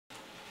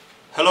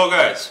Hello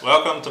guys,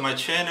 welcome to my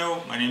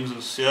channel. My name is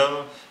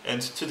Luciano and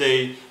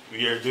today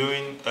we are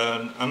doing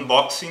an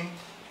unboxing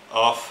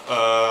of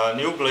a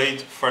new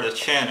blade for the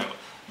channel.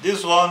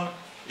 This one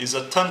is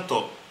a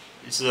Tanto.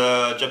 It's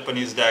a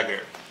Japanese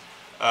dagger.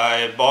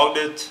 I bought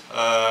it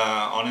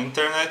on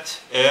internet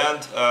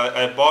and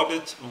I bought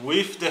it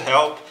with the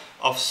help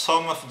of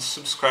some of the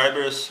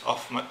subscribers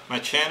of my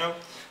channel.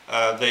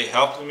 They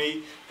helped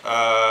me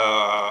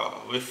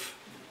with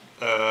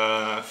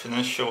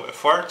financial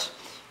effort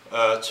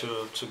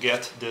to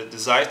get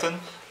this item.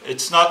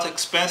 It's not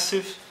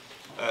expensive,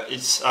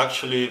 it's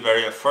actually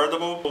very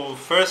affordable. So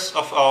first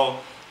of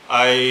all,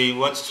 I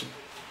want to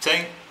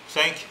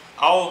thank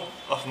all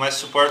of my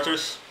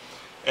supporters,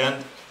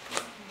 and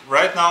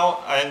right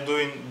now I'm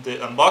doing the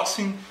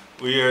unboxing.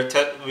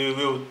 We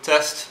will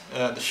test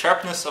the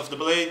sharpness of the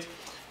blade,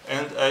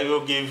 and I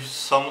will give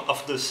some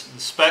of the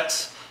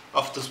specs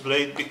of this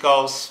blade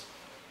because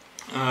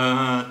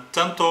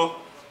Tanto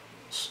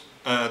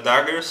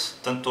daggers,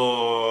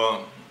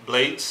 Tanto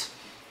blades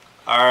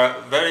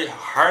are very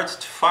hard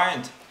to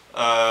find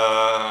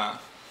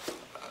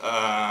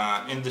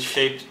in the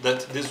shape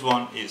that this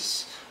one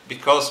is,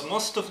 because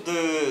most of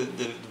the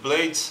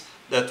blades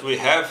that we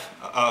have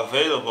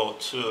available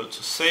to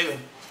sale,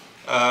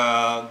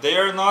 they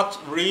are not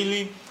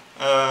really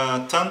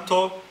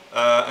Tanto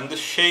and the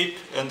shape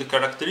and the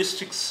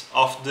characteristics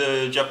of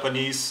the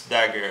Japanese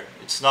dagger.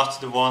 It's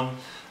not the one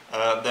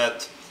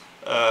that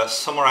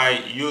samurai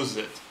used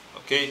it.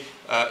 Okay,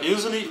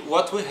 usually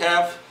what we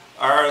have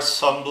are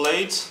some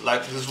blades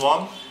like this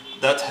one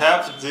that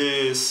have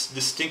this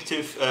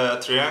distinctive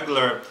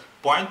triangular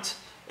point,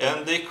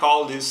 and they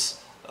call this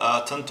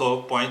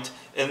Tanto point,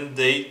 and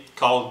they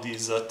call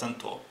this a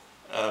Tanto,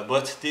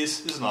 but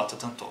this is not a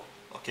Tanto.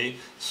 Okay,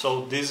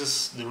 so this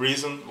is the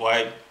reason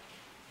why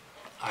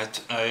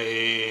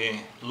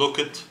I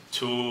looked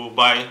to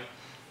buy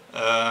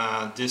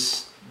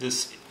this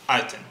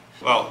item.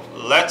 Well,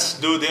 let's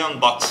do the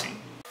unboxing.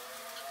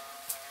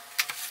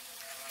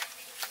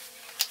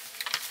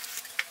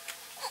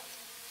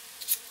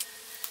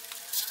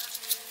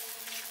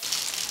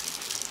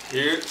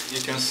 Here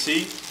you can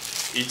see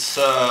it's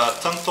a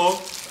Tanto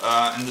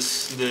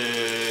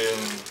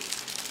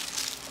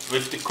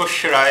with the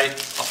koshirai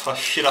of a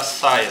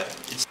shirasaya.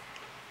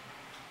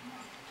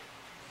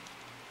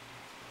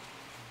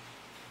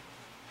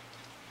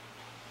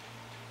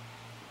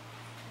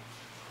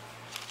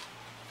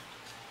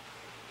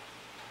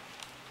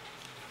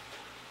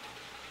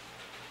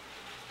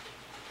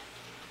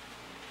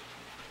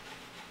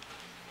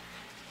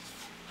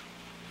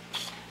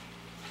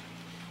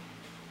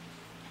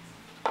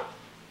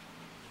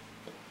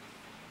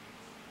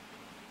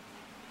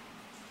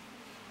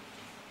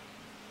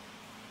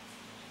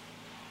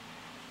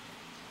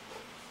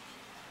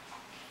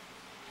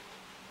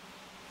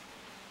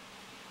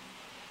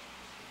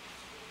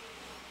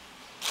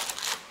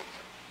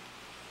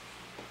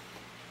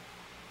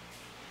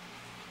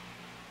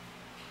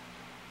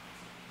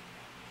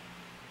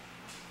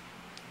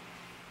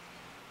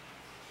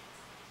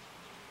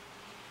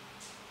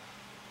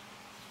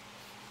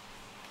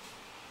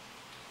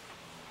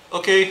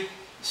 Okay,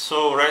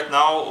 so right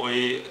now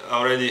we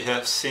already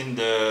have seen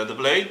the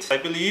blade. I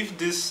believe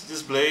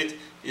this blade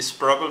is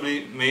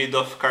probably made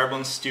of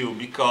carbon steel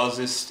because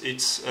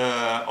it's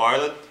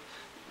oiled.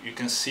 You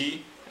can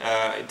see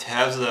it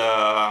has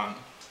a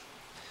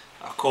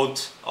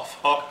coat of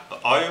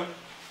oil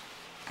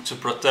to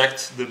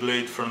protect the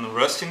blade from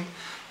rusting.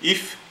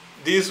 If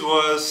this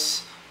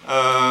was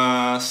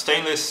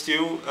stainless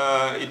steel,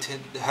 it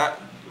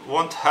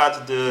would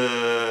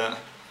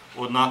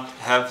not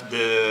have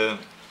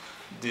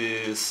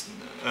this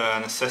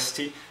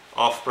necessity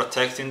of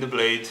protecting the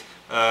blade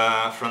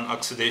from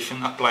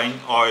oxidation applying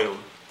oil.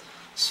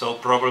 So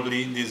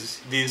probably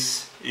this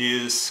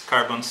is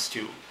carbon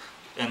steel.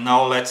 And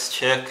now let's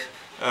check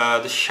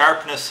the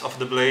sharpness of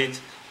the blade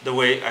the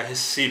way I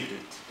received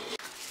it.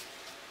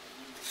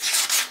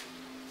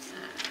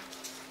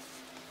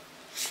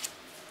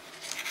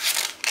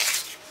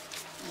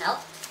 No,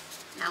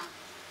 no.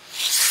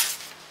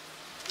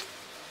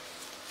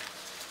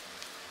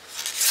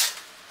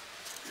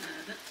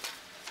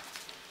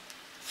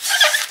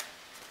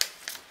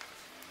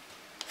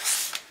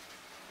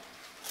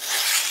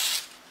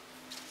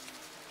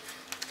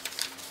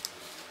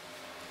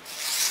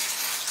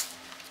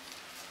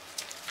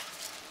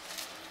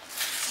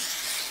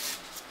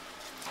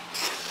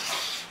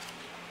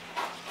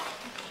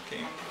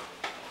 Okay.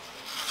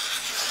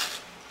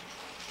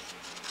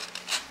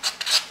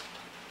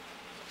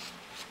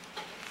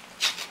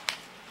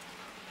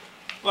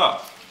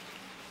 Well,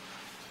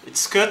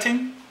 it's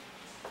cutting,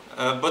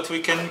 but we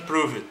can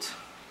improve it.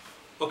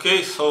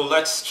 Okay, so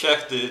let's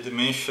check the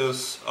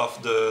dimensions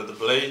of the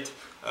blade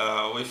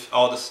with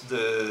all the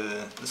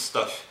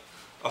stuff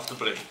of the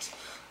blade.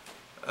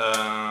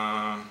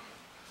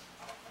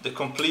 The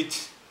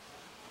complete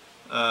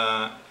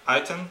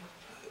item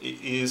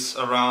is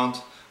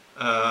around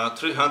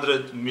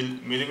 300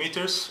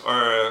 millimeters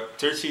or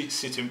 30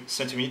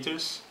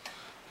 centimeters.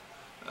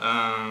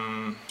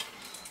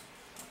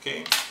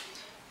 Okay,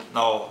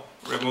 now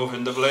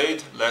removing the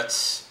blade,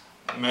 let's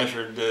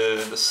measure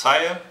the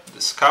saya, the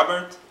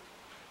scabbard,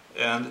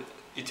 and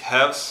it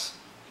has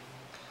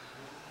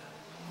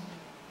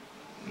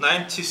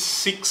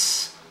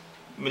 96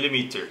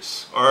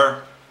 millimeters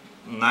or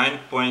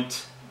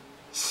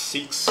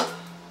 9.6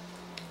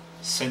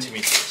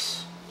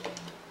 centimeters.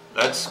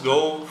 Let's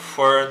go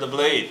for the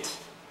blade.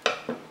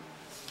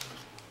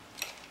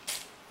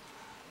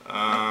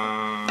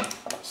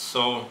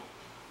 So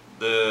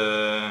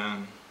the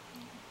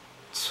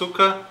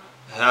Tsuka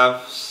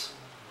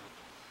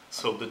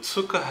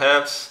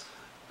has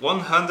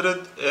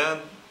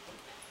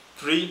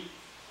 103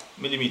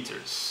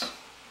 millimeters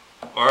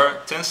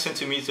or 10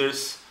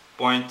 centimeters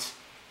point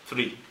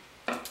 3.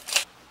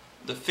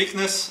 The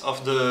thickness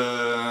of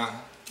the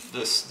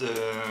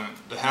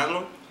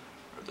handle,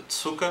 or the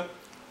Tsuka,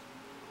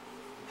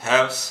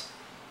 has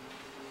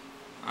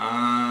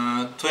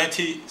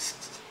 20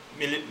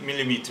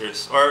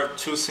 millimeters or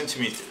 2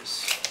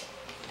 centimeters.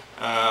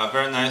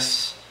 Very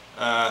nice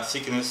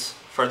thickness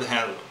for the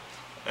handle.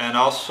 And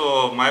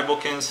also my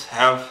bookends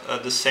have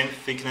the same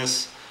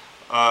thickness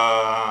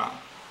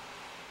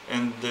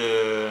in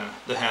the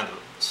handle.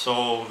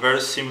 So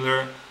very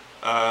similar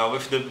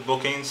with the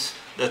bookends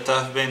that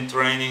I've been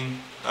training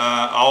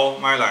all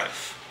my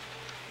life.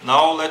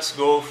 Now let's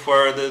go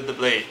for the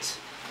blade.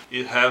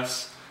 It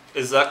has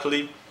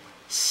exactly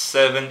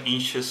 7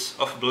 inches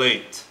of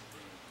blade.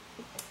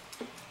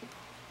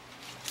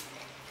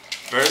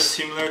 Very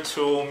similar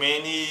to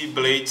many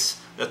blades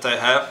that I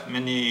have,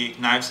 many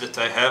knives that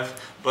I have,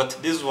 but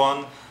this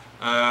one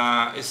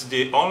is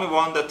the only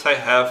one that I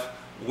have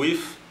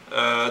with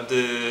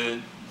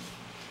the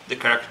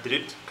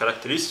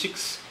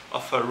characteristics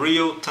of a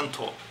real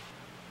Tanto.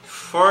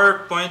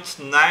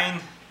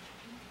 4.9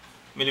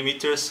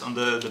 millimeters on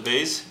the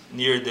base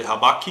near the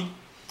habaki.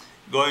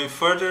 Going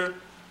further,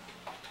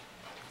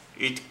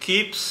 it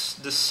keeps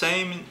the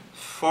same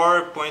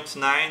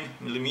 4.9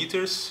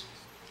 millimeters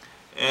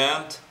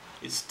and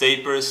it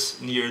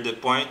tapers near the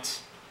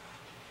point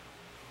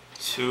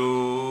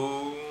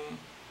to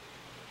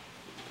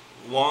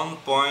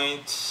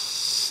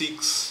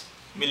 1.6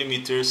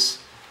 millimeters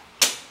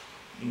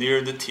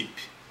near the tip.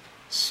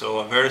 So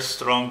a very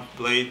strong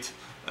blade,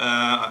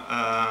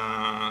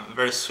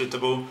 very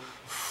suitable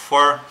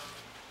for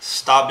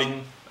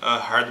stabbing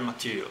hard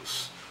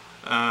materials.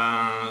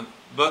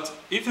 But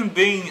even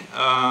being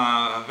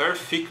a very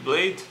thick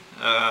blade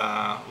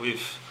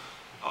with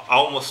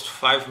almost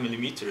 5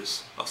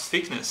 millimeters of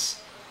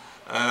thickness,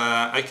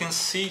 I can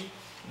see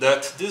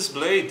that this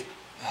blade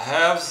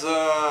has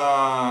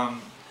a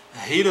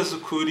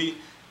Hirazukuri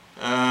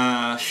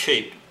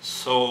shape.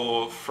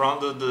 So from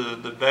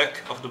the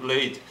back of the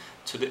blade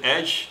to the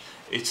edge,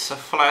 it's a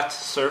flat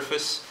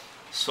surface,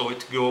 so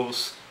it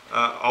goes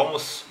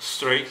almost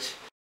straight.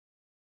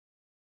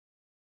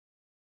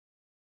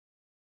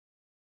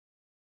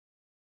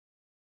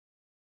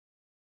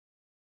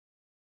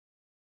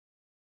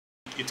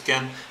 It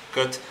can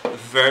cut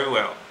very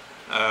well.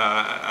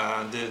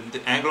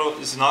 The angle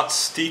is not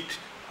steep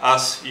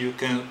as you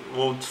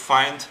would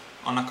find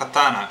on a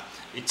katana.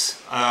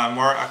 It's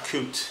more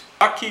acute.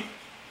 Lucky,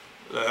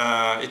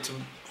 it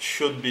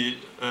should be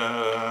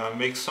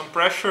make some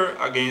pressure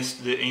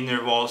against the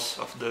inner walls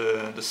of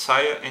the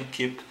saya and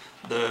keep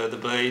the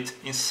blade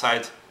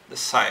inside the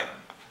saya.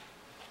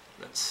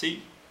 Let's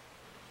see.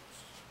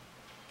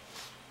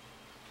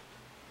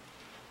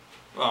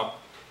 Well,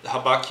 the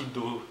habaki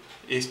do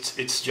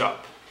its job.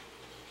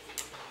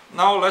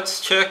 Now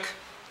let's check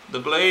the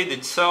blade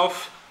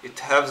itself. It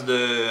has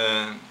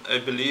I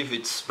believe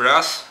it's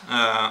brass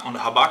on the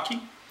habaki.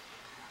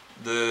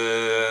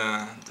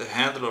 The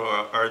handle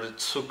or the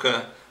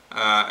tsuka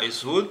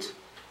is wood.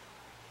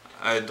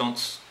 I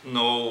don't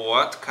know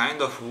what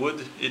kind of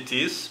wood it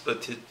is,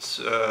 but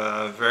it's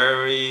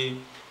very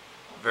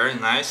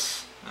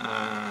nice,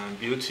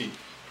 beauty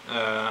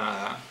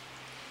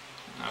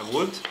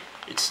wood.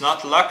 It's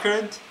not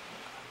lacquered,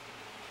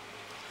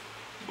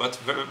 but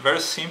very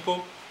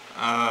simple.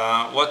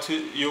 What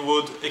you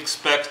would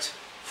expect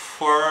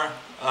for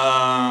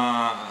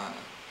a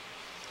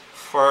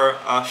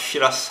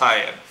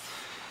shirasaya.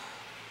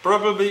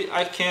 Probably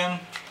I can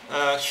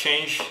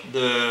change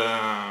the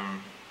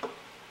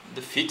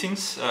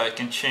fittings. I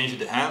can change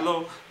the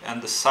handle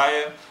and the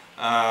saya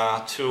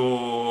to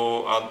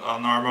a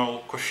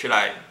normal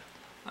koshirai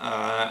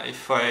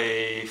if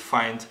I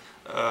find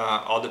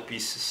all the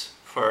pieces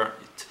for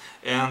it.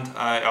 And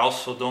I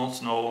also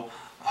don't know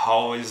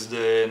how is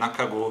the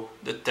nakago,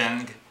 the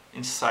tang,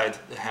 inside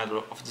the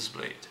handle of this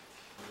blade.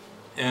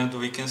 And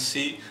we can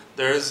see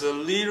there is a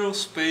little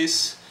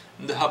space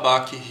in the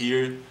habaki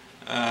here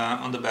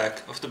on the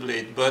back of the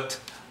blade, but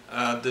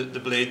the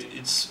blade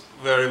is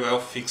very well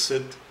fixed.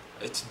 It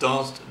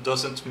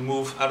doesn't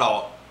move at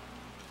all.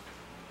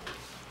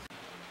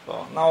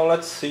 Well, now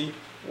let's see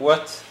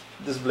what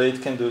this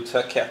blade can do to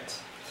a cat.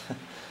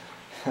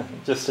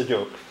 Just a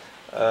joke.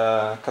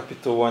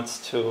 Capito wants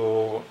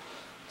to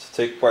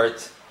take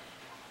part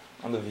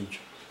on the video.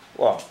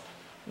 Well,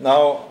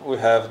 Now we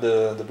have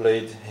the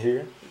blade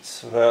here.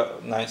 It's very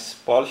nice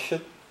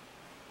polishing,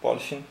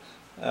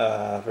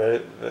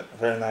 very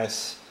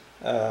nice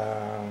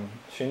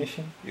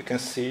finishing. You can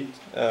see it.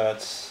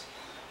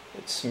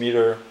 It's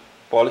mirror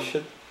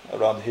polished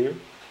around here.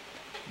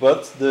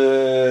 But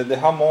the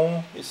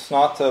hamon is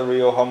not a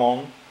real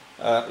hamon.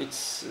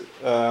 It's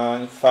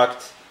in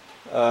fact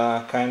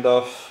kind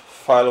of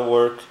file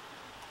work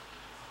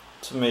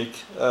to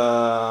make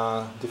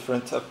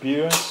different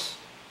appearance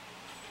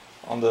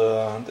on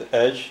the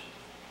edge.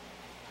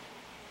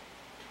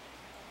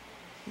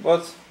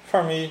 But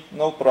for me,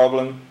 no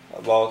problem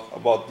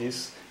about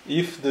this.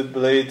 If the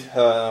blade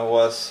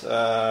was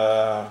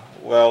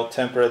well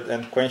tempered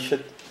and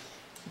quenched,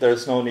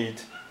 there's no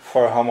need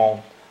for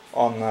hamon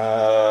on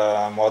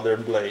a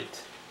modern blade.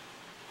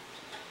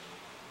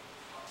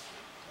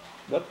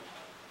 But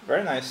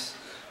very nice.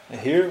 And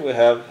here we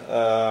have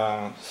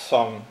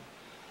some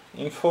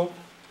info.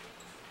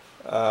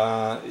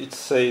 It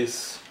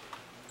says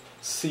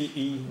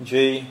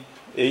CEJ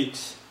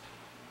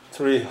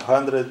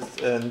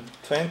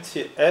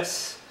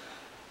 8320S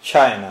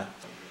China.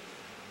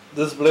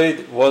 This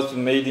blade was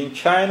made in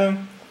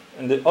China,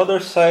 and the other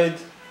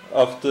side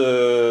of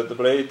the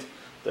blade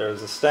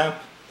there's a stamp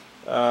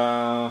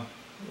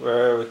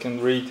where we can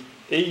read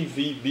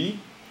AVB.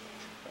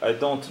 I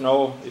don't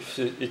know if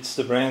it's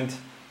the brand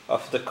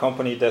of the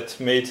company that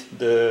made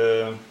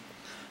the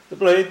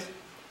blade,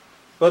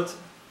 but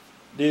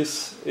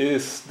this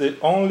is the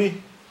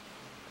only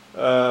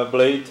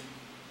blade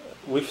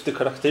with the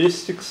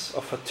characteristics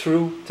of a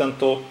true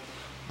Tanto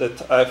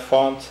that I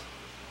found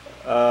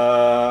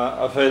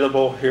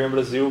available here in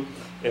Brazil,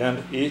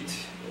 and it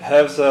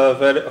has a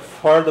very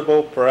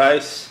affordable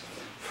price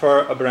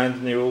for a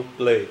brand new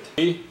blade.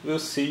 We will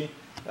see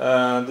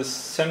the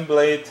same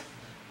blade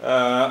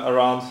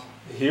around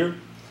here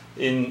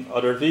in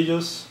other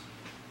videos,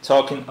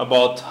 talking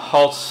about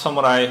how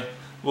samurai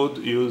would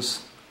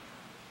use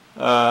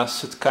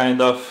such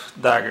kind of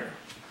dagger.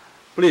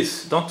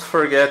 Please don't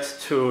forget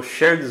to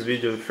share this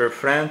video with your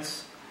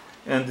friends,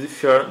 and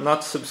if you're not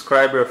a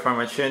subscriber for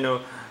my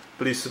channel,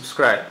 please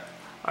subscribe.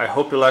 I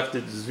hope you liked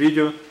this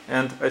video,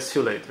 and I see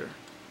you later.